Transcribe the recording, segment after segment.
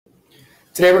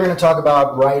Today we're going to talk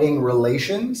about writing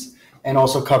relations and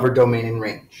also cover domain and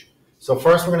range. So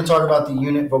first we're going to talk about the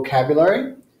unit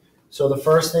vocabulary. So the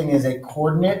first thing is a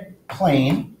coordinate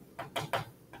plane.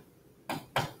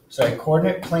 So a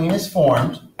coordinate plane is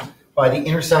formed by the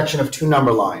intersection of two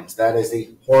number lines. That is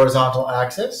the horizontal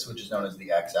axis, which is known as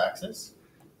the x-axis,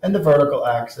 and the vertical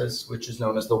axis, which is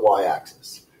known as the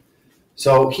y-axis.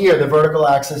 So here the vertical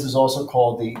axis is also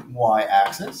called the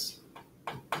y-axis.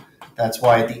 That's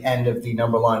why at the end of the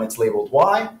number line it's labeled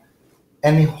y.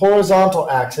 And the horizontal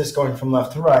axis going from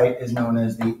left to right is known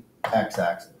as the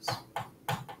x-axis.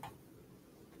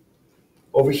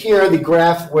 Over here, the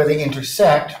graph where they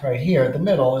intersect, right here at the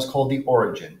middle, is called the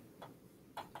origin.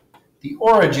 The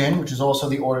origin, which is also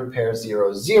the ordered pair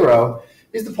 0, 0,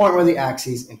 is the point where the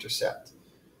axes intersect.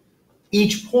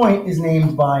 Each point is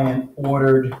named by an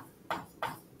ordered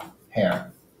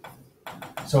pair.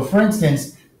 So for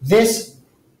instance, this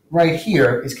right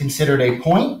here is considered a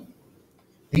point.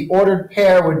 The ordered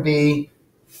pair would be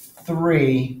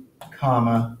 3,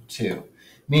 2,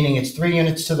 meaning it's 3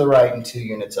 units to the right and 2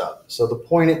 units up. So the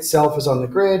point itself is on the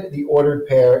grid. The ordered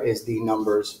pair is the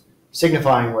numbers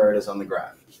signifying where it is on the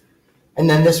graph. And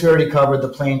then this we already covered. The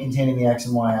plane containing the x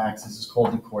and y axis is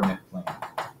called the coordinate plane.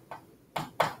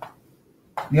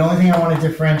 The only thing I want to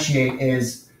differentiate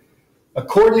is a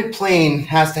coordinate plane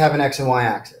has to have an x and y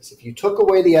axis. If you took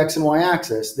away the x and y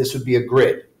axis, this would be a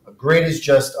grid. A grid is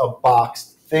just a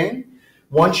boxed thing.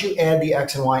 Once you add the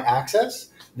x and y axis,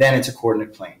 then it's a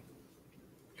coordinate plane.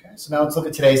 Okay, so now let's look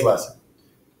at today's lesson.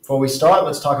 Before we start,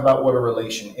 let's talk about what a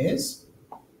relation is.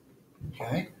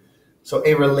 Okay, so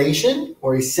a relation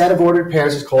or a set of ordered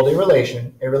pairs is called a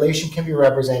relation. A relation can be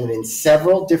represented in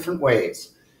several different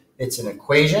ways. It's an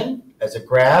equation, as a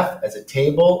graph, as a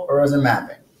table, or as a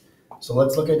mapping. So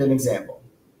let's look at an example.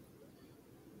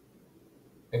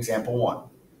 Example 1.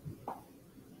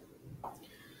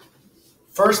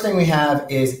 First thing we have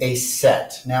is a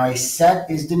set. Now a set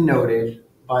is denoted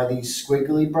by these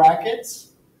squiggly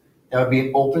brackets. That would be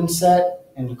an open set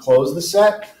and close the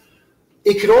set.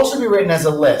 It could also be written as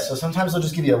a list. So sometimes they'll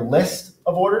just give you a list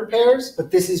of ordered pairs, but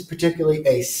this is particularly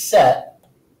a set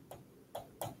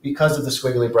because of the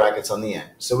squiggly brackets on the end.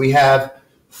 So we have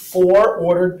 4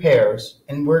 ordered pairs,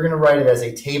 and we're going to write it as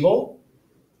a table,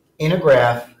 in a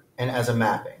graph, and as a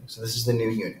mapping. So this is the new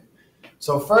unit.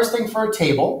 So first thing for a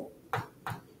table,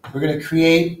 we're going to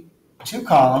create 2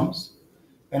 columns,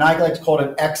 and I like to call it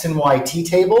an X and Y T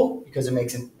table because it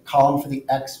makes a column for the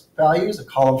X values, a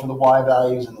column for the Y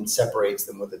values, and then separates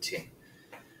them with a T.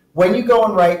 When you go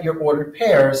and write your ordered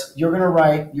pairs, you're going to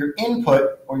write your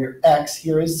input, or your X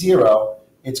here is 0,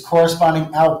 its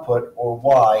corresponding output, or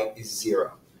Y, is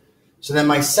 0. So then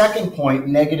my second point,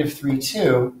 negative 3,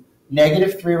 2,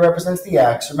 negative 3 represents the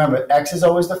x. Remember, x is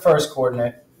always the first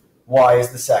coordinate, y is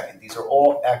the second. These are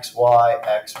all x, y,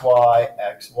 x, y,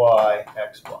 x, y,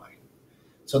 x, y.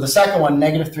 So the second one,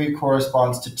 negative 3,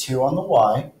 corresponds to 2 on the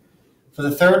y. For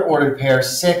the third ordered pair,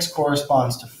 6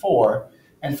 corresponds to 4.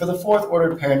 And for the fourth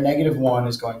ordered pair, negative 1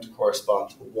 is going to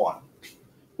correspond to 1.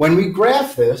 When we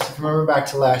graph this, if you remember back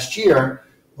to last year,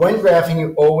 when graphing,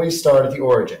 you always start at the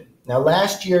origin. Now,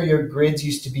 last year, your grids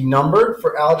used to be numbered.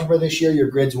 For algebra this year, your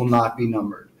grids will not be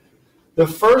numbered. The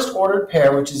first ordered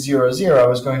pair, which is 0,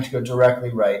 0, is going to go directly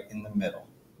right in the middle.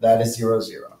 That is 0,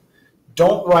 0.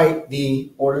 Don't write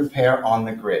the ordered pair on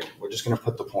the grid. We're just going to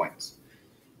put the points.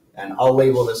 And I'll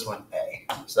label this one A.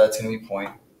 So that's going to be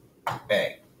point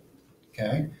A.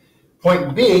 Okay.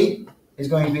 Point B is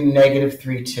going to be negative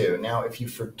 3, 2. Now, if you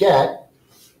forget,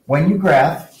 when you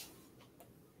graph,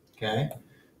 okay,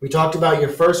 we talked about your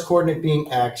first coordinate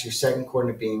being x, your second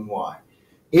coordinate being y.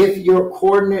 If your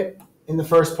coordinate in the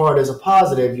first part is a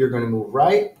positive, you're going to move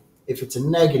right. If it's a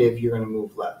negative, you're going to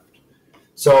move left.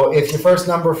 So if your first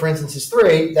number, for instance, is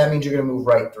 3, that means you're going to move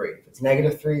right 3. If it's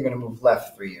negative 3, you're going to move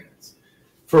left 3 units.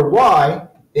 For y,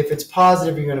 if it's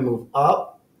positive, you're going to move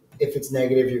up. If it's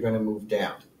negative, you're going to move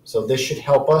down. So this should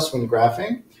help us when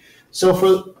graphing. So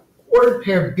for ordered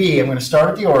pair B, I'm going to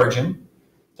start at the origin.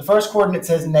 The first coordinate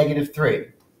says negative 3.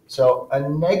 So a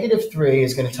negative 3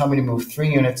 is going to tell me to move 3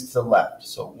 units to the left.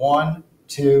 So 1,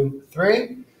 2,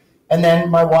 3. And then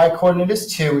my y coordinate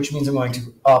is 2, which means I'm going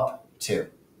to up 2.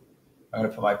 I'm going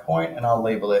to put my point, and I'll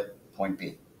label it point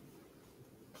B.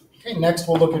 Okay, next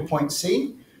we'll look at point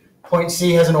C. Point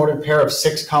C has an ordered pair of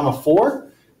 6,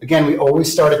 4. Again, we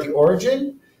always start at the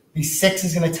origin. The 6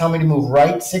 is going to tell me to move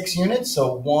right 6 units.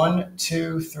 So 1,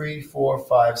 2, 3, 4,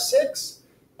 5, 6.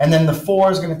 And then the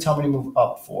 4 is going to tell me to move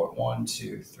up 4. 1,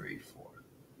 2, 3, 4.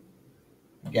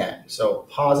 Again, so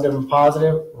positive and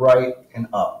positive, right and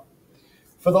up.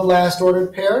 For the last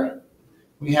ordered pair,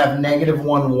 we have negative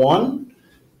 1, 1.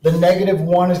 The negative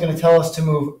 1 is going to tell us to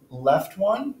move left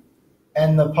 1,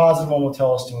 and the positive 1 will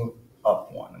tell us to move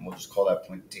up 1, and we'll just call that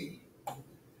point D.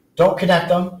 Don't connect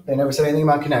them. They never said anything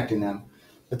about connecting them.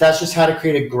 But that's just how to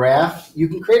create a graph. You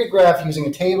can create a graph using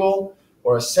a table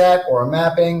or a set or a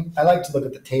mapping. I like to look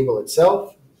at the table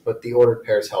itself, but the ordered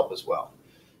pairs help as well.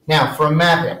 Now, for a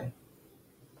mapping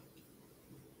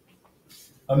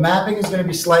is going to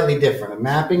be slightly different. A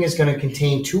mapping is going to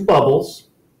contain two bubbles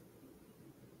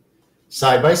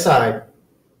side by side.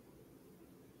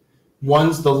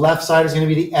 The left side is going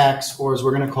to be the X, or as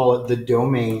we're going to call it, the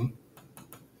domain.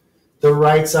 The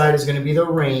right side is going to be the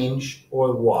range,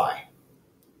 or Y.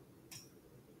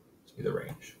 Let's be the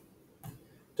range.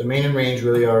 Domain and range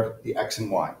really are the X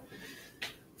and Y.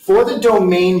 For the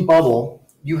domain bubble,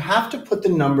 you have to put the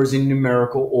numbers in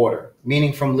numerical order,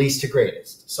 meaning from least to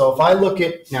greatest. So if I look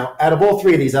at, now out of all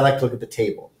three of these, I like to look at the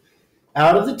table.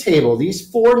 Out of the table, these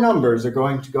four numbers are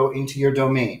going to go into your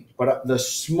domain, but the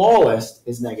smallest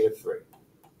is -3.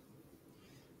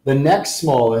 The next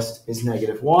smallest is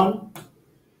 -1.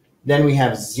 Then we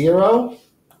have 0,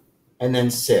 and then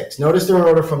 6. Notice they're in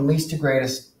order from least to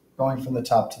greatest, going from the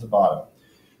top to the bottom.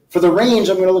 For the range,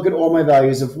 I'm going to look at all my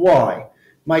values of y.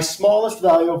 My smallest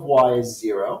value of y is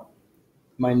 0.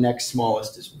 My next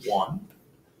smallest is 1,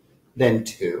 then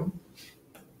 2,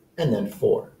 and then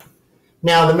 4.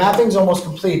 Now, the mapping is almost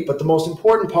complete, but the most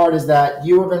important part is that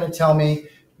you are going to tell me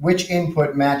which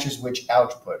input matches which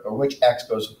output, or which x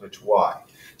goes with which y.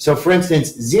 So, for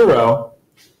instance, 0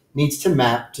 needs to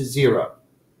map to 0.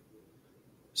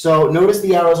 So notice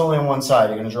the arrow is only on one side.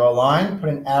 You're going to draw a line, put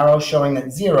an arrow showing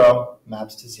that 0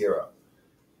 maps to 0.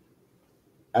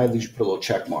 I usually put a little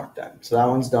check mark then. So that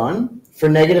one's done. For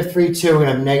 -3, 2, we're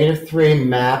going to have -3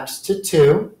 maps to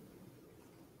 2.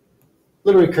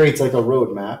 Literally creates like a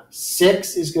road map.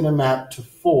 6 is going to map to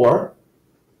 4.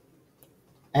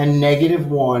 And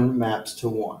 -1 maps to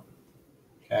 1.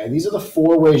 Okay, these are the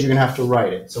four ways you're going to have to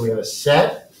write it. So we have a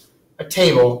set, a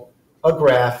table, a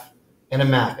graph, and a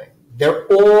mapping. They're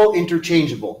all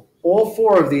interchangeable. All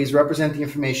four of these represent the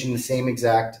information, the same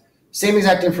exact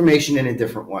information in a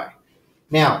different way.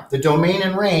 Now, the domain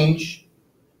and range,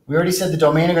 we already said the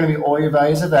domain are going to be all your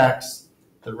values of x.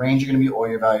 The range are going to be all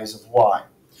your values of y.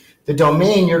 The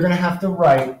domain you're going to have to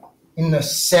write in the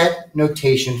set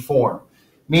notation form,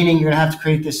 meaning you're going to have to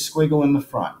create this squiggle in the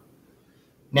front.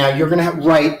 Now, you're going to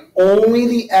write only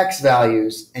the x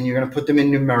values, and you're going to put them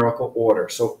in numerical order.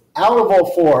 So out of all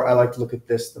four, I like to look at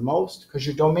this the most, because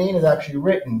your domain is actually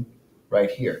written right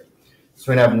here.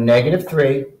 So we're going to have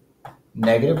 -3,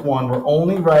 -1. We're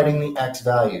only writing the x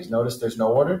values. Notice there's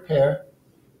no ordered pair.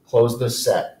 Close the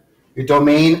set. Your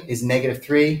domain is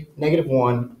 -3,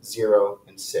 -1, 0,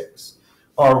 and 6.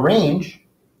 Our range,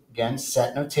 again,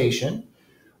 set notation.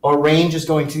 Our range is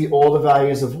going to be all the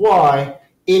values of y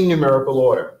in numerical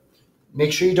order.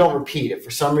 Make sure you don't repeat. If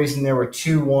for some reason there were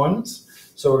 2 1s,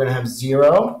 so we're going to have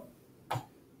 0,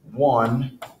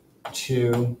 1,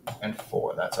 2, and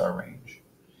 4. That's our range.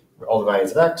 All the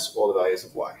values of x, all the values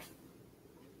of y.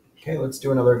 Okay, let's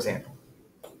do another example.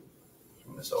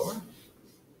 Turn this over.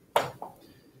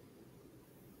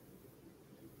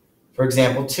 For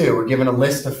example 2, we're given a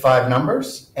list of 5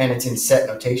 numbers, and it's in set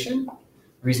notation.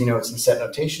 The reason you know it's in set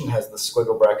notation, it has the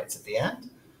squiggle brackets at the end.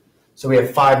 So we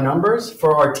have 5 numbers.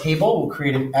 For our table, we'll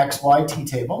create an x, y, t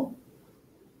table.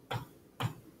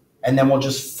 And then we'll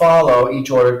just follow each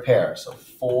ordered pair. So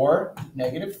 4,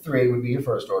 -3 would be your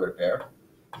first ordered pair.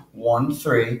 1,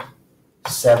 3,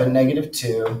 7,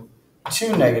 -2,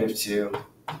 2, -2,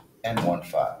 and 1,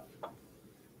 5.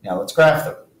 Now let's graph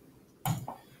them.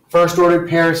 First ordered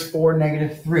pair is 4,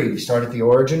 -3. We start at the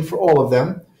origin for all of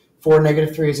them. 4,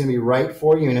 -3 is going to be right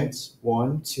 4 units.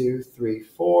 1, 2, 3,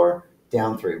 4.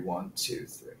 Down 3, 1, 2,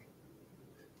 3.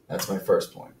 That's my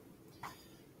first point.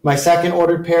 My second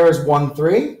ordered pair is 1,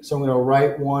 3. So I'm going to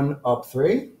write 1 up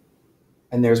 3.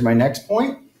 And there's my next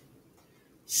point.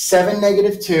 7,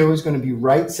 -2 is going to be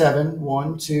right 7.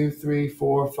 1, 2, 3,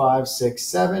 4, 5, 6,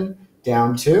 7.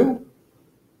 Down 2.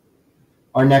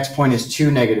 Our next point is 2,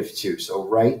 -2. So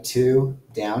right 2,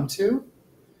 down 2.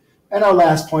 And our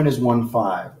last point is 1,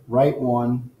 5. Right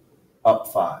 1, up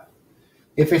 5.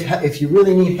 If you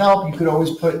really need help, you could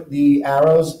always put the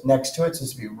arrows next to it. So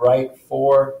this would be right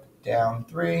 4, down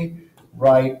 3,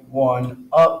 right 1,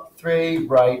 up 3,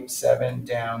 right 7,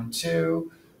 down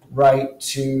 2, right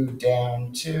 2,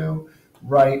 down 2,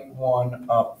 right 1,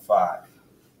 up 5.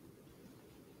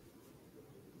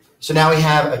 So now we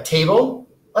have a table,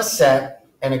 a set,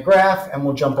 and a graph, and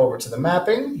we'll jump over to the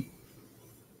mapping.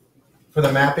 For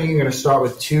the mapping, you're going to start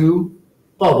with 2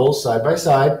 bubbles side by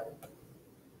side.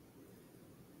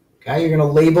 Okay, you're going to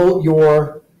label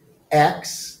your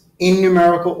x in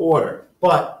numerical order.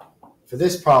 But for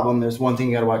this problem, there's one thing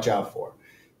you got to watch out for.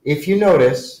 If you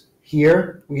notice,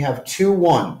 here we have 2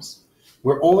 1s.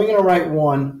 We're only going to write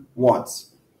 1 once.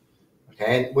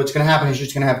 Okay, what's going to happen is you're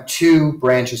just going to have 2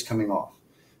 branches coming off.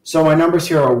 So my numbers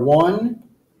here are 1,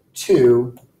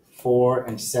 2, 4,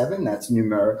 and 7. That's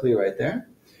numerically right there.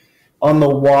 On the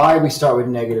y, we start with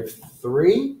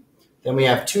 -3. Then we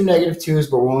have 2 -2's,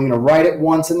 but we're only going to write it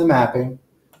once in the mapping,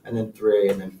 and then 3,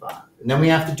 and then 5. And then we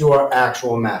have to do our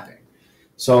actual mapping.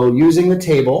 So using the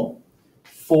table,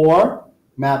 4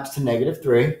 maps to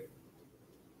 -3.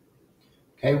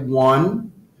 Okay,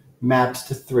 1 maps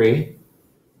to 3.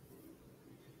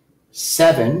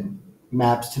 7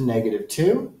 maps to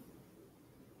 -2.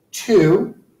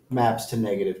 2 maps to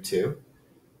 -2.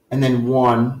 And then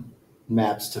 1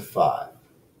 maps to 5.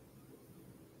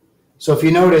 So if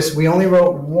you notice, we only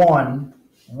wrote 1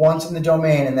 once in the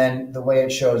domain, and then the way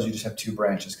it shows, you just have 2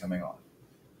 branches coming off.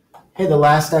 Okay, the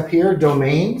last step here,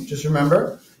 domain. Just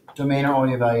remember, domain are all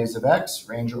your values of x,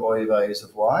 range are all your values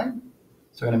of y.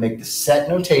 So we're going to make the set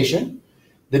notation.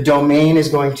 The domain is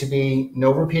going to be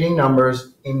no repeating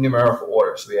numbers in numerical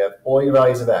order. So we have all your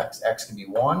values of x. X can be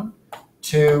 1,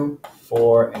 2,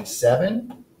 4, and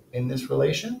 7 in this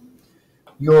relation.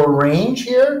 Your range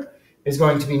here is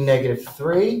going to be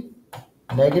 -3,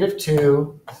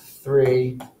 -2,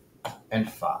 3, and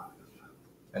 5.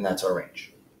 And that's our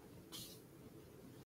range.